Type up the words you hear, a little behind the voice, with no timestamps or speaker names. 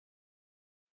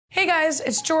Hey guys,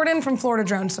 it's Jordan from Florida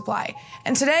Drone Supply,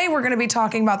 and today we're going to be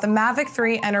talking about the Mavic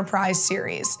 3 Enterprise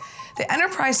series. The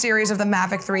Enterprise series of the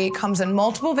Mavic 3 comes in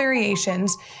multiple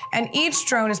variations, and each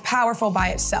drone is powerful by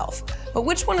itself. But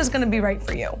which one is going to be right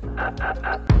for you?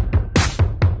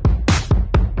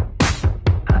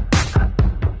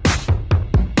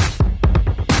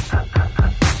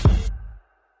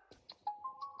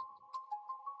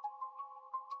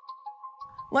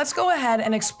 Let's go ahead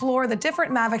and explore the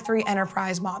different Mavic 3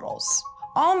 Enterprise models.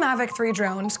 All Mavic 3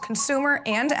 drones, consumer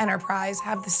and enterprise,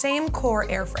 have the same core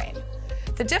airframe.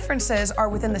 The differences are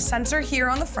within the sensor here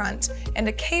on the front and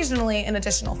occasionally an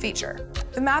additional feature.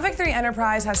 The Mavic 3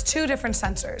 Enterprise has two different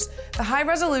sensors, the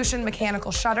high-resolution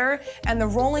mechanical shutter and the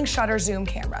rolling shutter zoom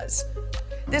cameras.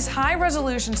 This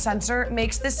high-resolution sensor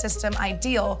makes this system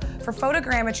ideal for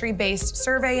photogrammetry-based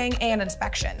surveying and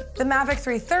inspection. The Mavic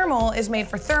 3 Thermal is made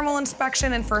for thermal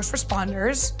inspection and first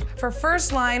responders, for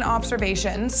first-line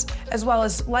observations, as well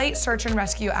as light search and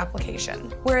rescue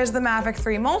application. Whereas the Mavic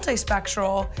 3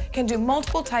 Multispectral can do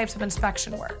multiple types of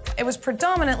inspection work. It was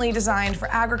predominantly designed for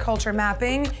agriculture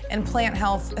mapping and plant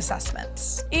health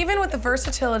assessments. Even with the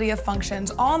versatility of functions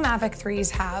all Mavic 3s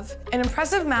have, an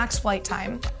impressive max flight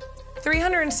time,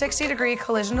 360-degree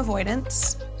collision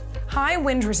avoidance, high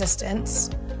wind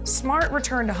resistance, smart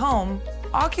return to home,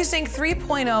 OcuSync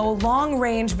 3.0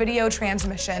 long-range video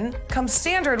transmission, comes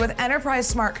standard with Enterprise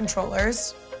smart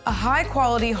controllers, a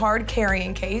high-quality hard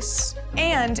carrying case,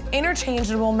 and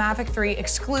interchangeable Mavic 3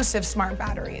 exclusive smart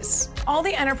batteries. All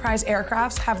the Enterprise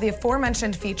aircrafts have the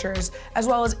aforementioned features, as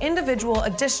well as individual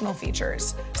additional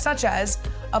features, such as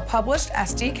a published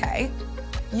SDK,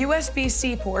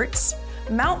 USB-C ports,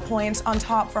 mount points on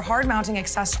top for hard mounting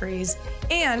accessories,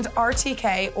 and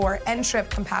RTK or N-trip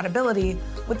compatibility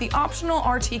with the optional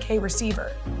RTK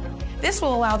receiver. This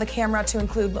will allow the camera to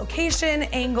include location,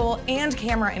 angle, and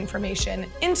camera information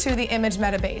into the image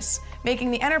metabase,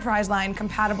 making the Enterprise line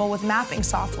compatible with mapping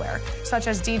software such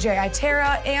as DJI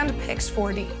Terra and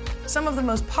Pix4D. Some of the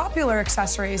most popular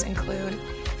accessories include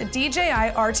the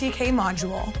DJI RTK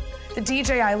module, the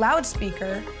DJI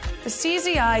loudspeaker, the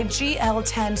CZI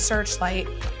GL10 searchlight,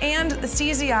 and the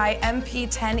CZI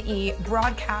MP10E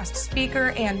broadcast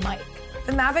speaker and mic.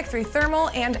 The Mavic 3 Thermal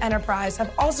and Enterprise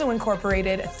have also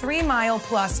incorporated a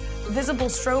 3-mile-plus visible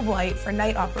strobe light for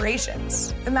night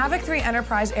operations. The Mavic 3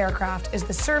 Enterprise aircraft is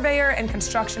the surveyor and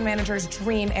construction manager's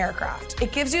dream aircraft.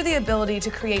 It gives you the ability to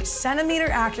create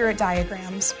centimeter-accurate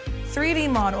diagrams,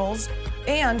 3D models,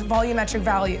 and volumetric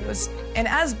values, and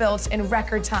as-built in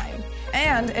record time.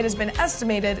 And it has been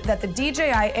estimated that the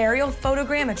DJI aerial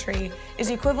photogrammetry is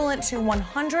equivalent to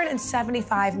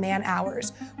 175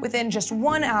 man-hours within just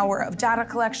 1 hour of data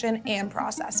collection and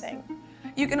processing.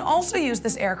 You can also use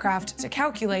this aircraft to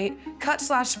calculate,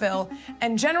 cut/fill,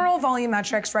 and general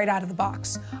volumetrics right out of the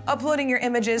box, uploading your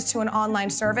images to an online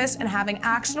service and having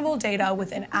actionable data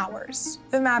within hours.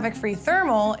 The Mavic 3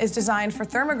 Thermal is designed for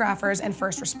thermographers and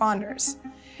first responders.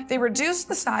 They reduced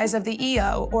the size of the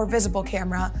EO, or visible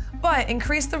camera, but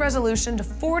increased the resolution to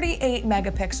 48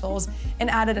 megapixels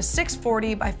and added a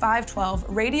 640 by 512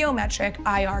 radiometric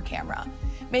IR camera,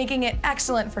 making it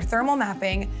excellent for thermal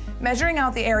mapping, measuring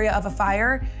out the area of a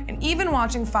fire, and even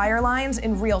watching fire lines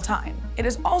in real time. It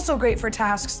is also great for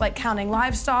tasks like counting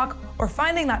livestock or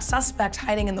finding that suspect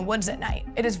hiding in the woods at night.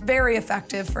 It is very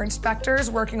effective for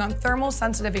inspectors working on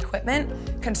thermal-sensitive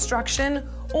equipment, construction,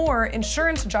 or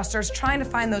insurance adjusters trying to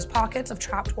find those pockets of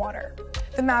trapped water.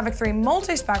 The Mavic 3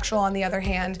 Multispectral, on the other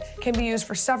hand, can be used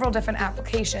for several different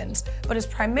applications, but is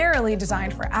primarily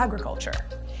designed for agriculture.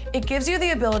 It gives you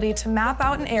the ability to map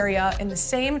out an area in the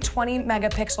same 20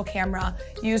 megapixel camera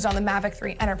used on the Mavic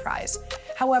 3 Enterprise.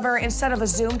 However, instead of a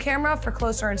zoom camera for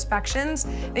closer inspections,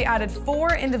 they added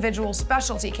 4 individual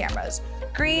specialty cameras: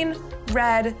 green,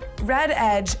 red, red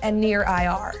edge, and near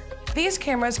IR. These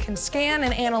cameras can scan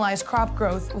and analyze crop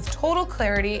growth with total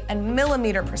clarity and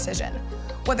millimeter precision,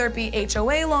 whether it be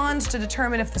HOA lawns to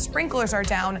determine if the sprinklers are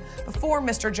down before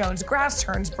Mr. Jones' grass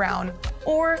turns brown,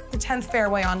 or the 10th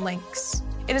fairway on links.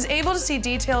 It is able to see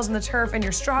details in the turf in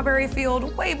your strawberry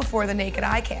field way before the naked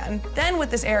eye can. Then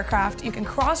with this aircraft, you can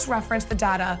cross-reference the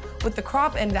data with the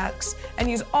crop index and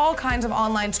use all kinds of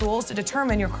online tools to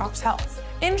determine your crop's health.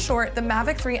 In short, the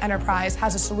Mavic 3 Enterprise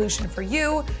has a solution for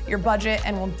you, your budget,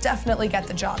 and will definitely get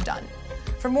the job done.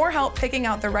 For more help picking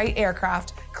out the right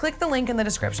aircraft, click the link in the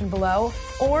description below,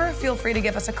 or feel free to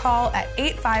give us a call at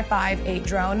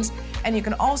 855-8-DRONES, and you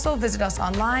can also visit us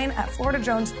online at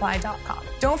floridadronesupply.com.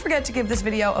 Don't forget to give this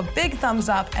video a big thumbs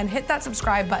up and hit that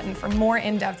subscribe button for more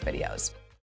in-depth videos.